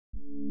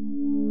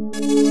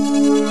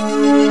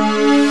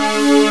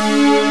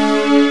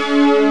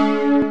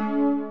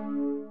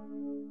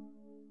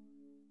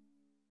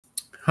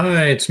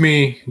Hi, it's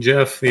me,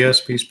 Jeff, the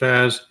SP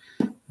Spaz,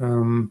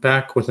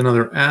 back with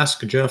another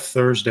Ask Jeff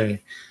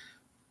Thursday.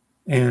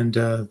 And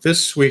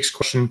this week's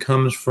question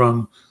comes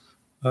from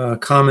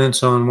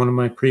comments on one of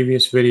my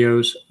previous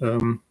videos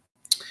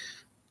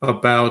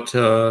about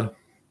the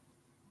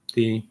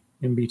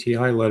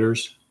MBTI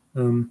letters.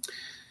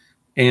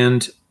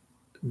 And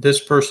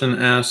this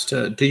person asked,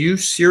 do you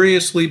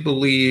seriously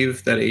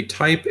believe that a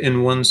type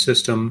in one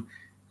system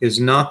is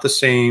not the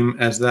same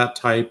as that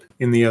type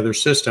in the other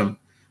system?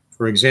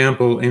 For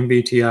example,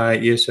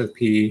 MBTI,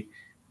 ESFP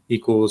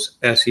equals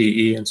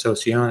SEE in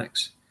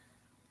socionics.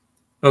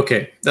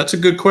 Okay, that's a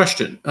good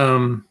question.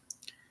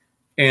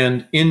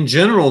 And in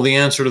general, the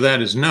answer to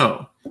that is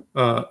no.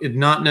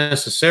 Not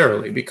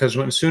necessarily, because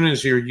as soon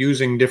as you're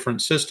using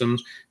different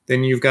systems,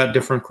 then you've got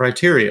different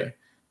criteria.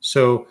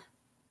 So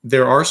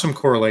there are some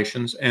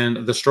correlations,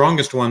 and the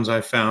strongest ones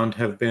I've found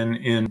have been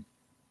in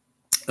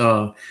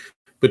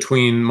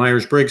between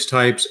Myers-Briggs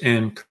types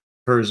and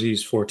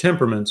Kersey's four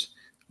temperaments.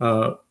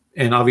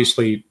 And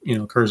obviously,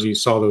 Kersey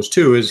saw those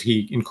too as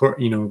he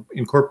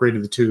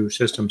incorporated the two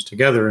systems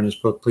together in his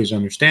book, Please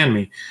Understand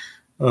Me.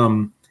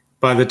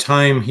 By the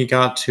time he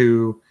got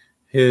to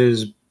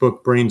his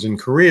book, Brains and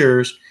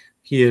Careers,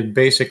 he had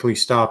basically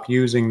stopped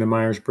using the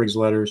Myers-Briggs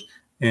letters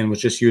and was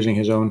just using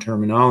his own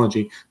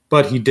terminology.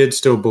 But he did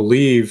still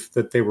believe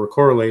that they were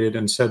correlated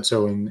and said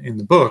so in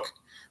the book.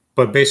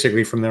 But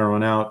basically from there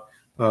on out,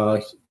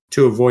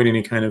 to avoid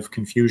any kind of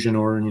confusion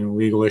or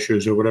legal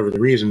issues or whatever the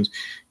reasons,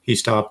 he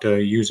stopped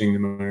using the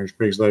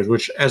Myers-Briggs letters,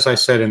 which, as I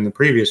said in the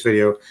previous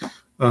video,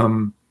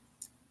 to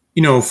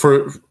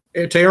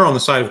err on the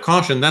side of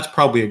caution, that's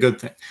probably a good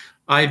thing.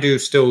 I do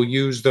still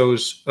use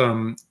those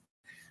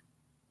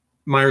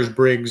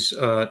Myers-Briggs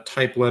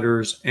type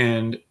letters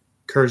and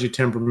Kersey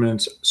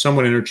temperaments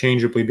somewhat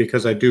interchangeably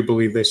because I do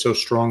believe they so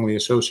strongly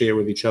associate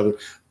with each other.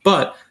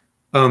 But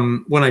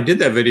when I did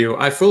that video,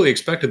 I fully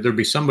expected there'd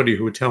be somebody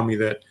who would tell me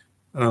that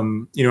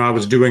I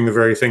was doing the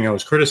very thing I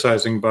was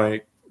criticizing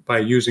by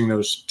using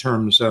those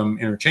terms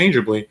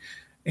interchangeably.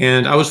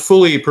 And I was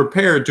fully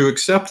prepared to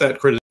accept that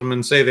criticism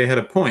and say they had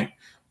a point.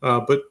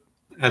 But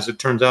as it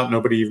turns out,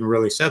 nobody even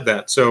really said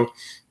that. So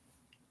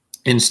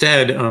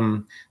instead,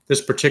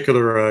 this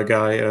particular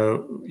guy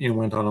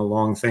went on a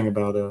long thing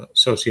about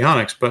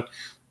socionics, but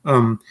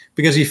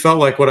because he felt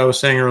like what I was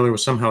saying earlier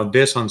was somehow a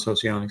diss on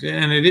socionics,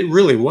 and it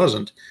really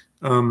wasn't.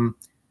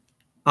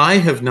 I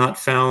have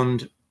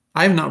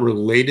not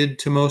related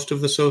to most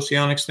of the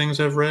socionics things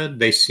I've read.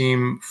 They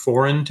seem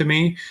foreign to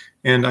me.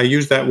 And I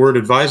use that word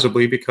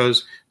advisedly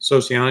because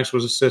socionics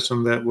was a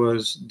system that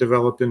was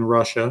developed in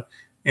Russia.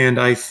 And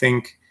I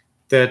think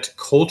that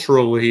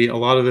culturally, a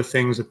lot of the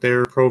things that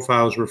their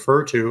profiles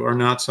refer to are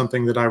not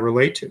something that I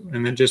relate to.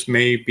 And it just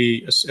may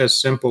be as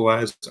simple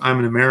as I'm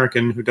an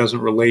American who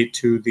doesn't relate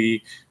to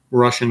the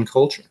Russian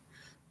culture.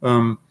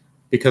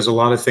 Because a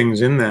lot of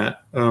things in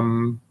that,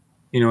 in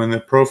the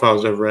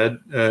profiles I've read,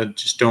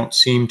 just don't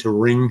seem to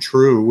ring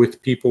true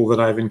with people that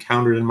I've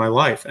encountered in my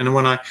life. And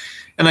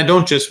I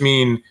don't just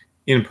mean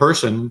in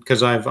person,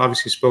 because I've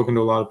obviously spoken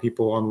to a lot of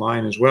people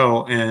online as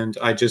well, and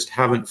I just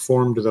haven't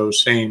formed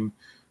those same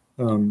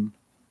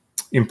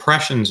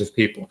impressions of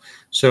people.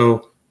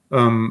 So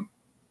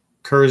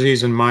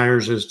Kersey's and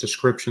Myers'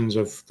 descriptions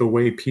of the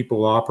way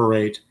people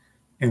operate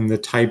and the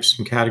types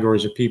and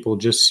categories of people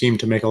just seem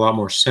to make a lot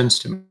more sense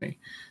to me.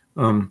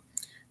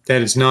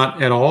 That it's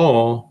not at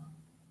all.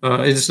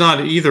 It's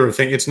not either a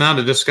thing. It's not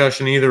a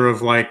discussion either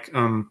of like,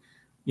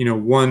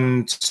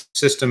 one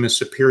system is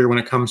superior when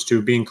it comes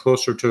to being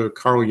closer to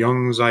Carl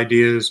Jung's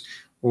ideas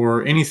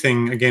or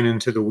anything, again,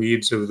 into the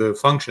weeds of the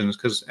functions.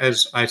 Because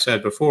as I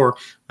said before,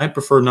 I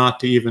prefer not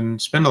to even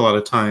spend a lot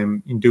of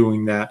time in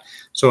doing that.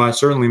 So I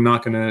certainly am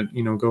not going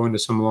to, go into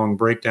some long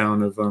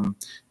breakdown of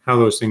how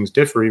those things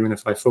differ, even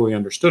if I fully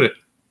understood it.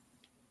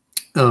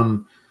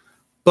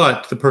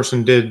 But the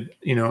person did,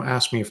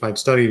 ask me if I'd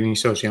studied any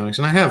socionics,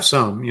 and I have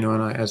some,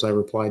 and as I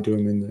replied to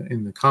him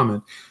in the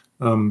comment,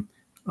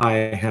 I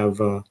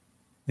have,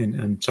 and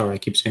I'm sorry, I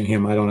keep saying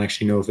him. I don't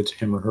actually know if it's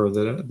him or her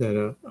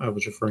that I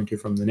was referring to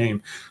from the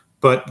name,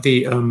 but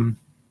it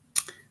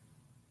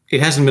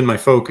hasn't been my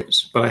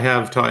focus. But I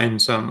have taught,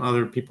 and some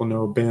other people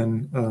know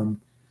Ben,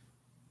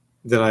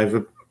 that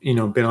I've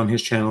been on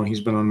his channel,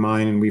 he's been on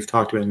mine, and we've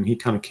talked about it, and he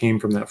kind of came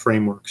from that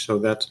framework. So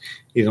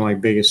he's my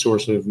biggest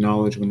source of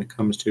knowledge when it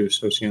comes to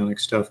socionic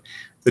stuff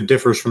that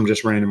differs from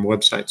just random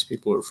websites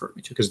people refer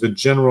me to, because the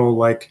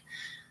general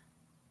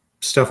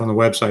stuff on the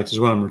websites is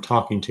what I'm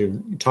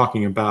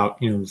talking about,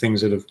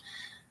 things that have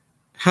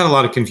had a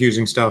lot of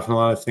confusing stuff and a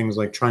lot of things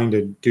like trying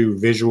to do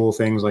visual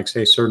things, like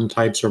say certain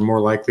types are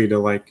more likely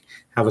to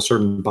have a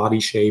certain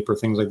body shape or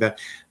things like that.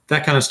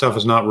 That kind of stuff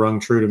has not rung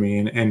true to me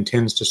and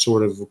tends to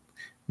sort of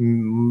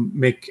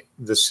make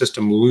the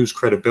system lose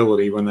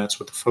credibility when that's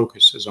what the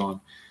focus is on.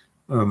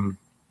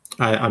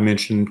 I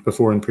mentioned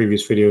before in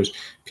previous videos,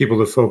 people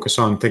that focus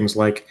on things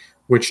like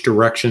which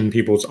direction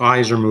people's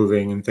eyes are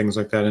moving and things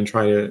like that, and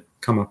try to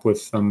come up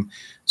with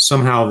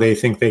somehow they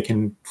think they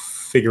can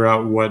figure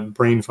out what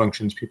brain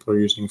functions people are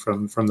using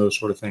from those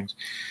sort of things.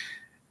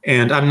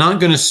 And I'm not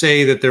going to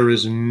say that there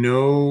is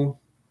no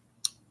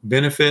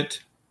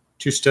benefit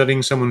to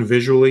studying someone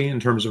visually in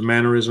terms of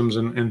mannerisms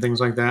and things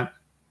like that.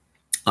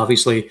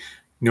 Obviously,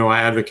 I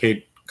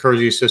advocate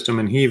Kersey's system,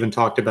 and he even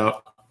talked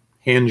about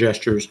hand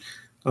gestures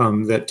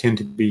that tend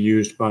to be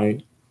used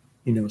by,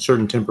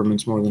 certain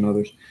temperaments more than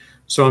others.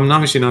 So I'm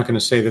obviously not going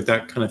to say that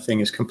that kind of thing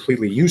is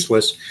completely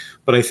useless,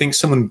 but I think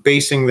someone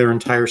basing their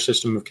entire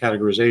system of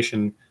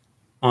categorization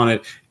on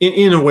it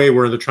in a way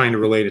where they're trying to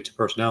relate it to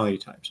personality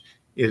types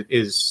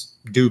is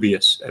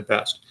dubious at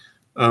best.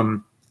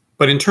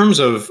 But in terms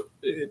of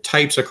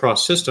types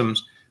across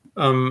systems,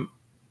 I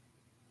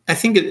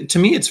think to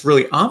me it's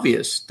really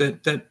obvious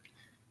that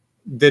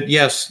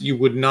yes, you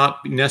would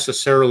not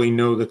necessarily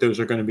know that those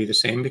are going to be the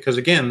same, because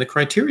again, the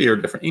criteria are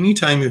different.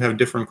 Anytime you have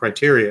different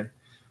criteria,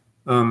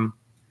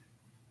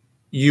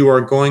 you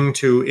are going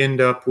to end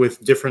up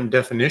with different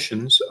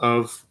definitions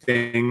of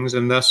things,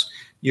 and thus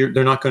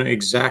they're not going to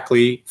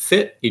exactly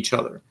fit each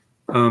other.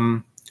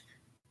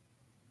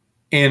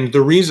 And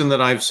the reason that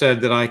I've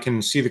said that I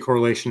can see the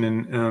correlation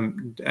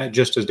in,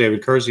 just as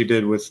David Kersey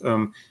did with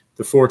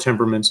the 4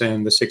 temperaments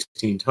and the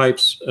 16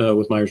 types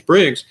with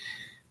Myers-Briggs,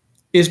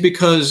 is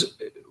because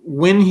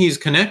when he's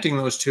connecting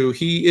those two,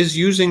 he is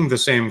using the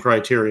same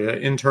criteria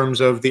in terms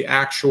of the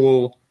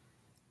actual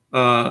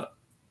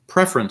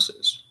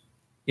preferences.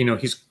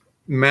 He's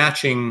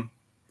matching,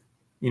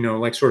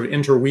 like sort of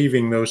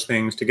interweaving those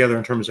things together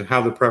in terms of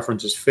how the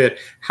preferences fit,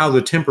 how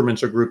the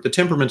temperaments are grouped. The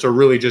temperaments are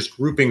really just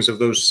groupings of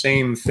those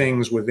same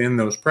things within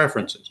those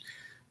preferences.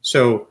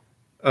 So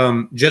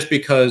just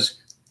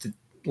because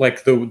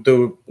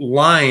the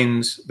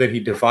lines that he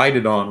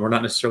divided on were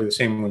not necessarily the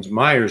same ones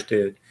Myers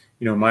did.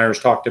 Myers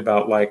talked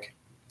about like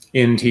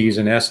NTs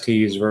and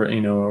STs,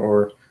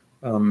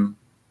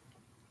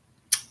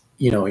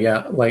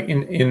 like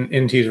in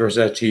NTs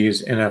versus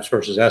STs, NFs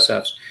versus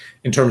SFs,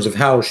 in terms of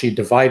how she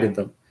divided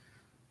them.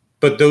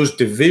 But those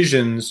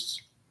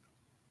divisions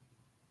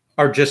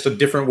are just a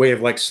different way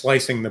of like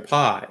slicing the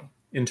pie,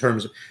 in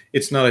terms of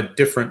it's not a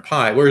different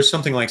pie. Whereas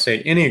something like,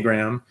 say,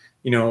 Enneagram,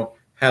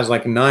 has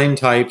like 9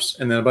 types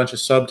and then a bunch of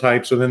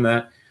subtypes within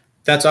that.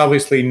 That's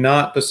obviously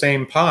not the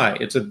same pie.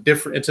 It's a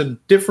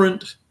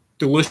different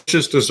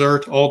delicious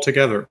dessert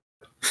altogether.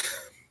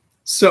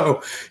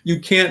 So you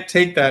can't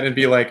take that and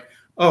be like,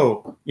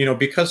 oh,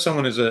 because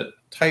someone is a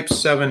type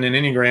 7 in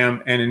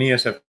Enneagram and an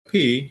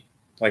ESFP,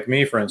 like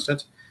me, for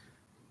instance,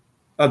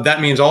 that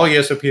means all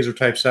ESFPs are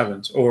type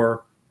 7s,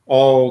 or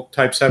all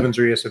type 7s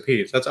are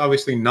ESFPs. That's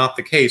obviously not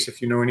the case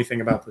if you know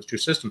anything about those two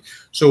systems.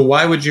 So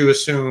why would you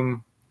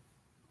assume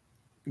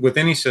with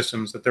any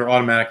systems that they're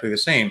automatically the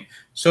same?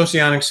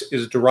 Socionics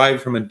is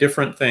derived from a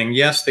different thing.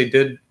 Yes,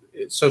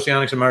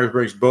 Socionics and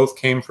Myers-Briggs both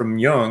came from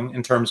Jung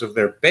in terms of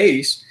their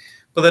base,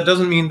 but that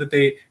doesn't mean that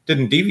they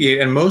didn't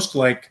deviate. And most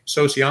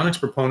Socionics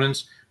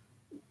proponents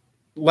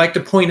like to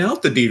point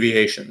out the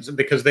deviations,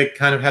 because they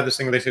kind of have this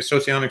thing where they say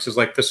Socionics is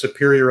like the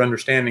superior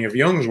understanding of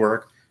Jung's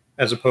work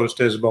as opposed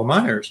to Isabel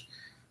Myers.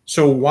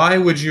 So why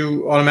would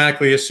you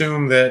automatically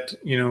assume that,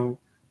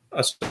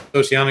 a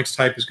Socionics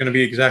type is going to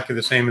be exactly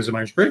the same as a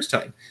Myers-Briggs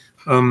type?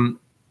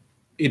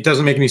 It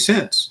doesn't make any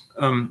sense.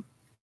 And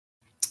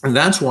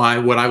that's why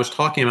what I was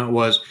talking about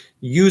was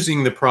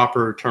using the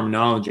proper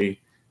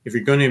terminology. If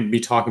you're going to be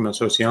talking about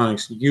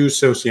Socionics, use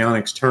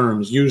Socionics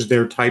terms, use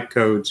their type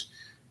codes.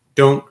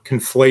 Don't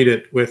conflate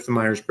it with the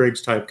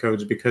Myers-Briggs type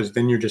codes, because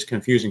then you're just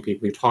confusing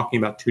people. You're talking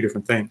about two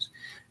different things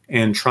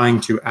and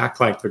trying to act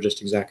like they're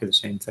just exactly the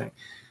same thing.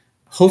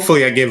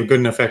 Hopefully I gave a good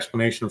enough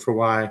explanation for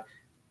why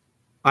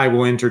I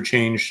will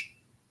interchange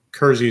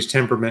Kersey's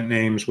temperament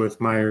names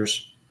with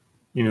Myers,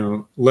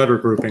 letter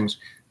groupings,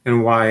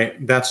 and why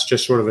that's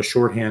just sort of a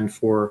shorthand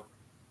for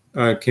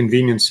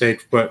convenience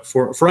sake, but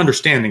for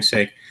understanding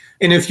sake.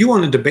 And if you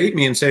want to debate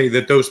me and say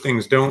that those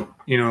things don't,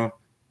 that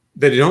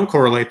they don't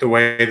correlate the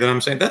way that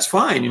I'm saying, that's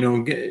fine.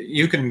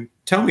 You can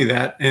tell me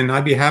that, and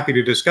I'd be happy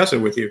to discuss it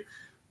with you.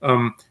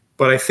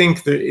 But I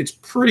think that it's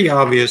pretty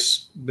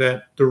obvious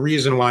that the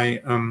reason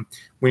why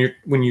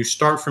when you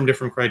start from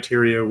different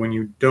criteria, when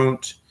you're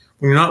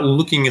not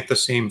looking at the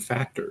same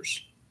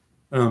factors,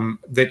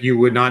 that you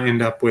would not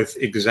end up with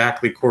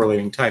exactly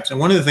correlating types. And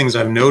one of the things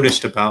I've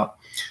noticed about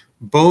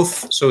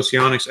both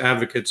Socionics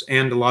advocates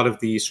and a lot of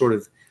the sort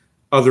of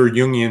other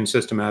Jungian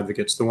system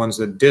advocates, the ones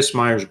that diss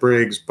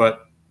Myers-Briggs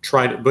but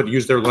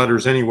use their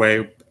letters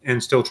anyway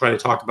and still try to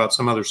talk about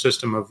some other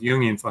system of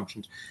Jungian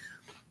functions.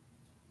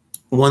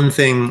 One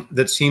thing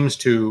that seems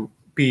to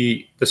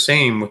be the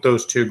same with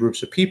those two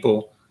groups of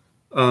people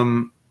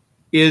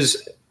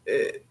is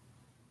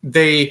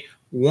they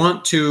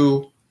want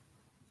to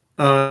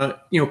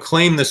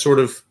claim this sort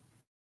of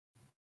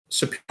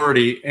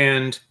superiority,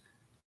 and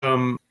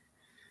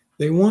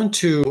they want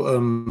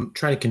to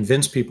try to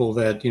convince people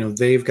that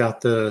they've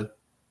got the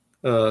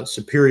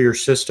superior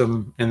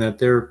system, and that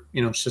their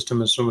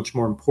system is so much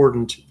more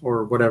important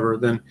or whatever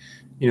than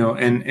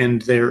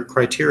and their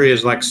criteria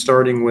is like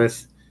starting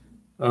with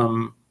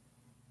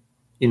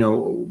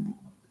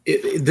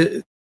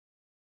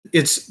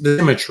it's the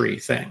symmetry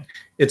thing.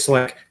 It's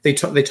like they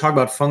talk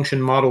about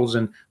function models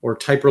and or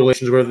type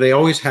relations where they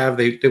always have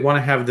they want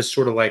to have this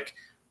sort of like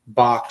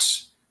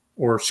box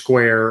or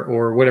square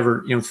or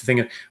whatever, you know,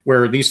 thing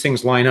where these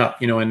things line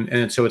up, you know,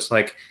 and so it's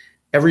like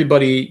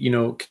everybody, you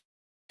know,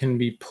 can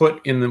be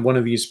put in one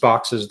of these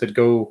boxes that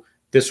go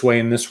this way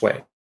and this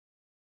way.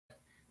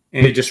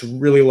 And they just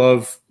really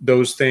love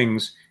those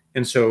things.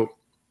 And so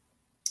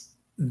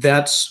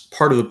that's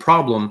part of the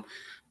problem,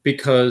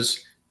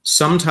 because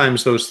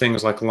sometimes those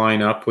things like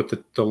line up with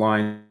the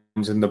lines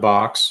in the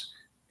box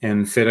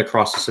and fit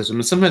across the system,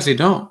 and sometimes they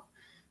don't.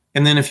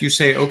 And then if you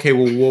say, okay,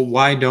 well,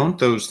 why don't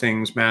those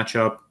things match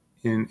up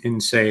in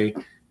say,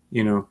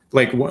 you know,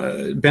 like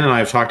Ben and I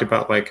have talked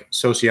about like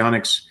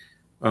Socionics,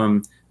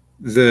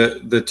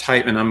 the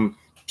type, and I'm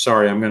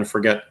sorry, I'm going to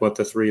forget what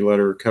the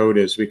 3-letter code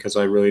is because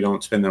I really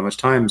don't spend that much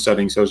time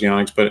studying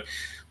Socionics, but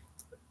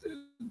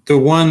the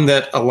one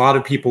that a lot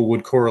of people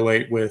would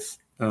correlate with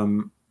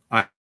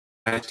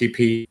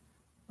ISTP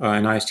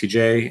and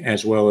ISTJ,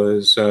 as well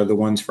as the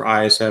ones for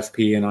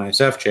ISFP and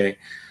ISFJ,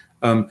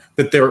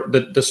 that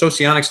the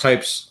Socionics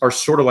types are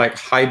sort of like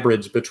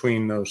hybrids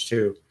between those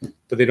two,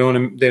 but they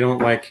don't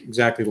like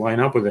exactly line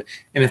up with it.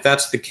 And if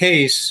that's the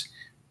case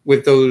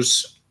with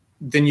those,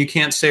 then you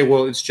can't say,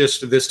 well, it's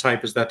just this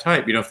type is that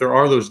type. You know, if there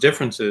are those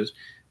differences,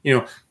 you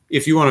know,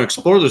 if you want to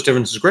explore those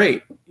differences,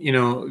 great, you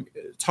know,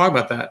 talk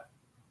about that.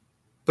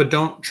 But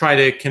don't try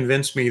to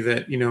convince me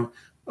that, you know,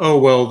 oh,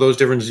 well, those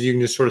differences you can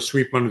just sort of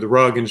sweep under the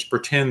rug and just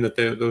pretend that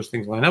those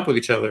things line up with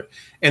each other.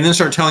 And then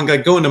start telling,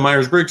 like, go into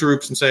Myers-Briggs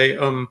groups and say,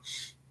 oh,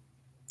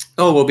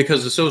 well,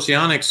 because the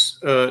Socionics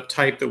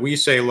type that we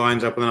say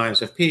lines up with an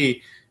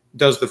ISFP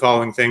does the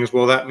following things.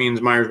 Well, that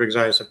means Myers-Briggs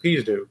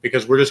ISFPs do,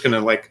 because we're just going to,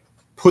 like,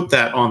 put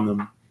that on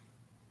them.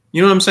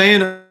 You know what I'm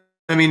saying?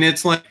 I mean,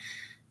 it's like,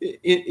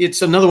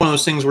 it's another one of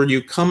those things where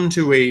you come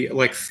to a,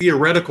 like,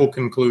 theoretical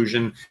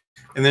conclusion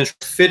and then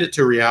fit it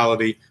to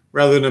reality,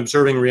 rather than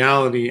observing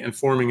reality and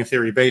forming a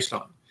theory based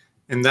on.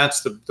 And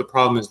that's the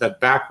problem, is that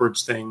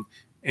backwards thing.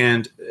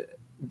 And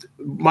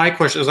my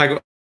question is, I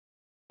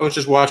was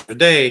just watching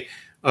today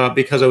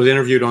because I was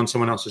interviewed on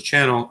someone else's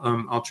channel.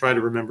 I'll try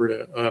to remember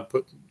to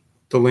put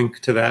the link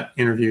to that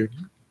interview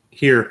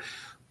here.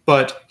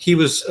 But he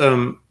was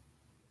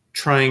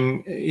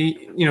trying,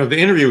 you know, the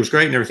interview was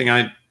great and everything.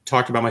 I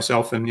talked about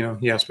myself and, you know,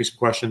 he asked me some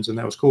questions and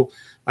that was cool.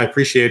 I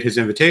appreciate his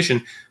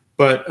invitation.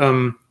 But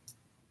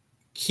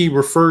he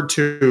referred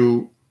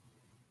to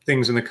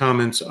things in the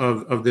comments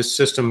of this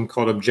system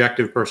called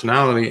objective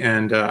personality.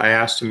 And I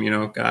asked him, you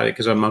know,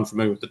 because I'm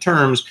unfamiliar with the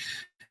terms,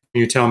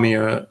 can you tell me,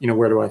 you know,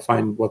 where do I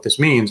find what this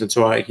means? And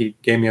so he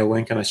gave me a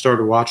link and I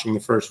started watching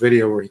the first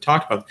video where he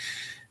talked about it.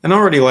 And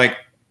already, like,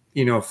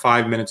 you know,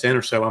 5 minutes in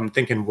or so, I'm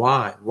thinking,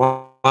 why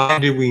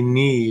do we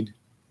need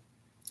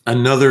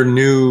another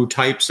new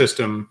type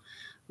system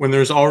when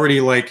there's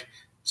already like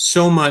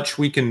so much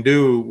we can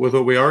do with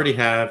what we already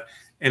have?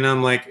 And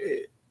I'm like,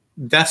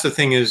 that's the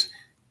thing, is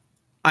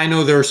I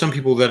know there are some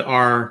people that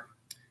are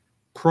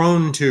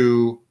prone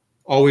to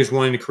always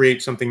wanting to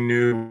create something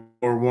new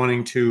or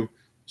wanting to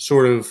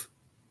sort of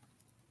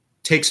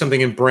take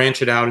something and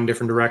branch it out in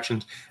different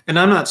directions. And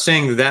I'm not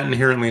saying that that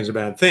inherently is a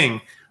bad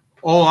thing.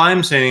 All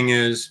I'm saying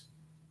is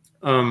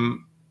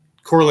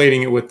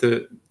correlating it with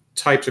the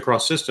types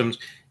across systems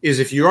is,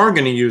 if you are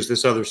going to use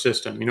this other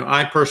system, you know,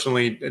 I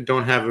personally I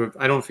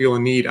don't feel a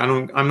need.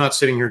 I'm not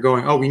sitting here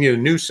going, oh, we need a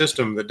new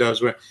system that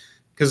does what,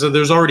 because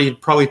there's already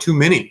probably too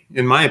many,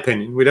 in my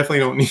opinion. We definitely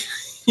don't need,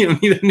 you know,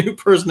 need a new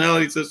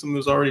personality system.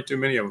 There's already too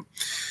many of them.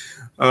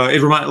 I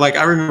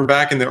remember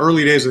back in the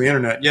early days of the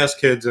internet. Yes,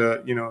 kids.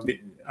 You know,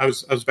 I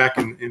was back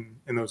in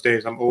those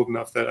days. I'm old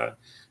enough that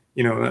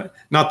you know,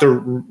 not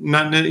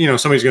you know,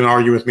 somebody's going to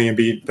argue with me and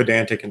be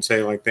pedantic and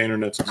say like the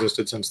internet's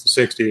existed since the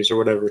 60s or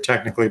whatever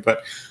technically,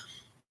 but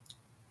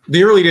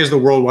the early days of the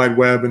World Wide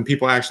Web and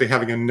people actually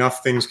having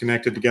enough things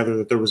connected together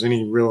that there was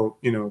any real,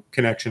 you know,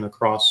 connection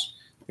across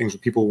things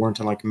where people weren't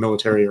in like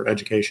military or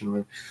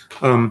education.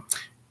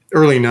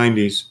 Early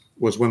 90s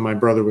was when my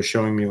brother was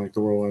showing me like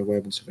the World Wide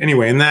Web and stuff.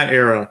 Anyway, in that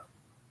era,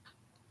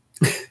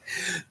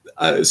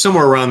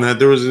 somewhere around that,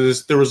 there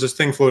was this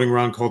thing floating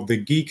around called the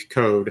geek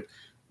code,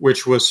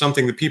 which was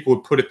something that people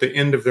would put at the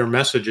end of their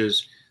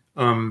messages,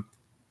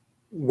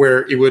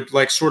 where it would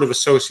like sort of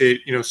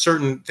associate, you know,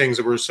 certain things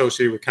that were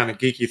associated with kind of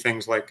geeky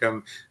things like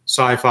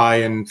sci-fi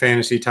and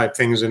fantasy type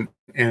things,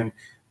 and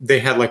they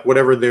had like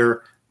whatever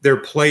their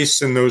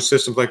place in those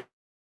systems, like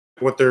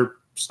what their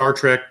Star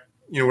Trek,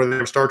 you know, whether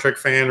they're a Star Trek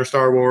fan or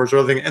Star Wars or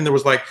other thing, and there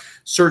was like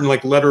certain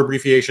like letter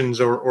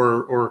abbreviations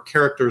or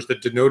characters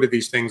that denoted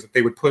these things that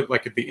they would put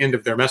like at the end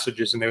of their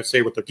messages, and they would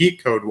say what their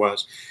geek code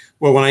was.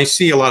 Well, when I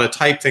see a lot of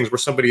type things where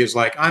somebody is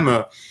like, I'm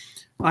a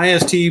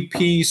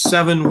ISTP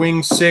 7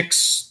 wing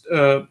 6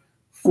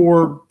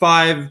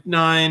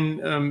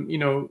 459, you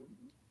know,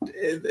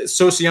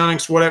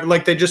 Socionics, whatever,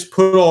 like they just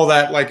put all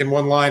that like in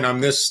one line,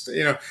 I'm this,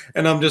 you know,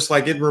 and I'm just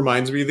like, it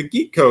reminds me of the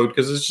geek code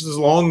because it's just this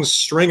long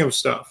string of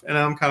stuff. And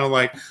I'm kind of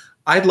like,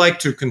 I'd like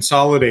to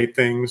consolidate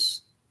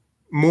things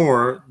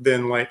more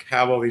than like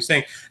have all these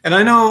things. And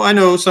I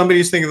know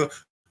somebody's thinking,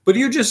 But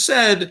you just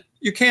said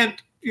you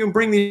can't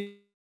bring the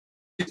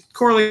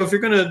correlate. If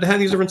you're going to have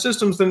these different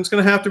systems, then it's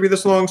going to have to be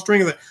this long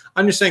string.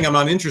 I'm just saying I'm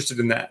not interested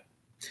in that.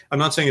 I'm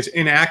not saying it's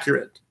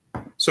inaccurate.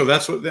 So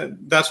that's what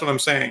I'm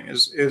saying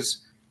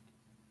is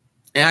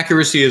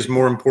accuracy is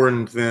more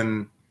important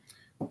than,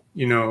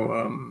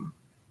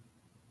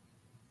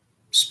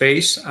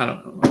 space. I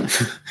don't know.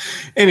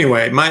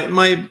 Anyway,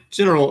 my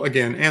general,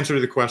 again, answer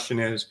to the question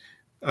is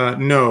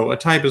no, a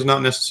type is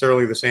not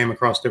necessarily the same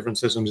across different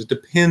systems. It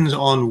depends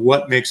on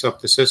what makes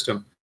up the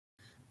system.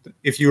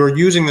 If you are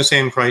using the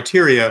same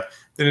criteria,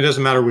 then it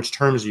doesn't matter which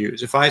terms you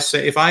use. If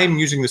I'm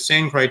using the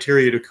same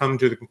criteria to come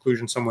to the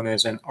conclusion someone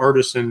is an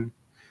artisan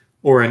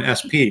or an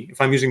SP, if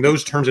I'm using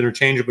those terms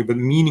interchangeably but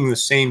meaning the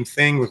same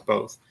thing with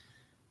both,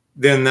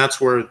 then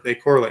that's where they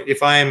correlate.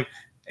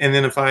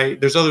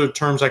 There's other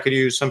terms I could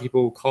use. Some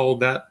people call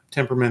that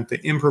temperament the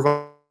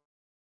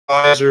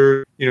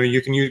improviser.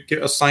 You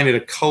can assign it a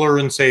color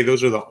and say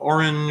those are the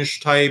orange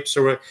types,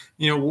 or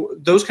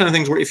those kind of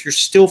things. Where if you're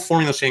still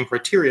forming the same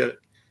criteria,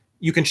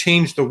 you can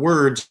change the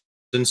words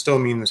and still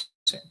mean the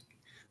same.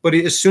 But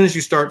as soon as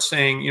you start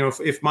saying,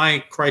 if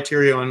my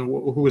criteria on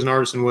who was an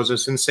artisan was a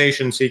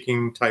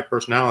sensation-seeking type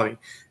personality,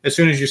 as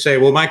soon as you say,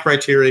 well, my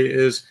criteria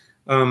is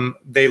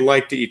they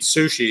like to eat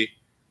sushi,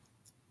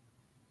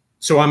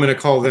 so I'm going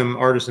to call them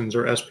artisans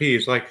or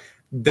SPs. Like,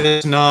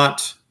 that's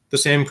not the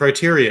same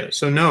criteria.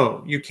 So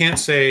no, you can't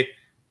say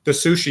the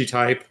sushi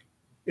type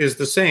is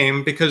the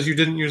same because you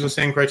didn't use the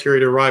same criteria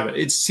to arrive at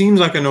it. It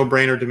seems like a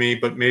no-brainer to me,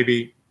 but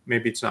maybe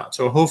it's not.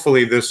 So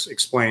hopefully this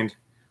explained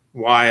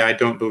why I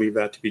don't believe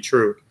that to be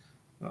true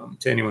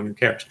to anyone who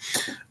cares.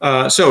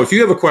 So if you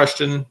have a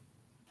question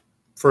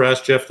for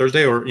Ask Jeff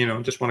Thursday, or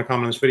just want to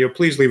comment on this video,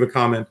 please leave a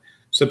comment.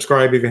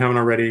 Subscribe if you haven't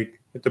already.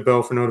 Hit the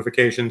bell for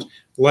notifications.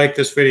 Like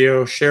this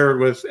video. Share it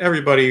with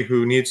everybody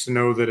who needs to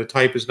know that a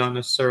type is not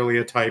necessarily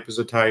a type is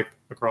a type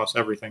across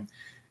everything.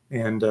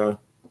 And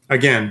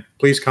again,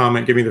 please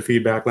comment. Give me the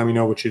feedback. Let me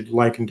know what you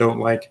like and don't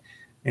like.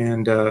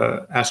 And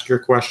ask your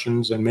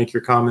questions and make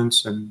your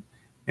comments. And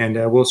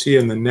we'll see you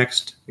in the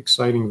next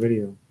exciting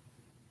video.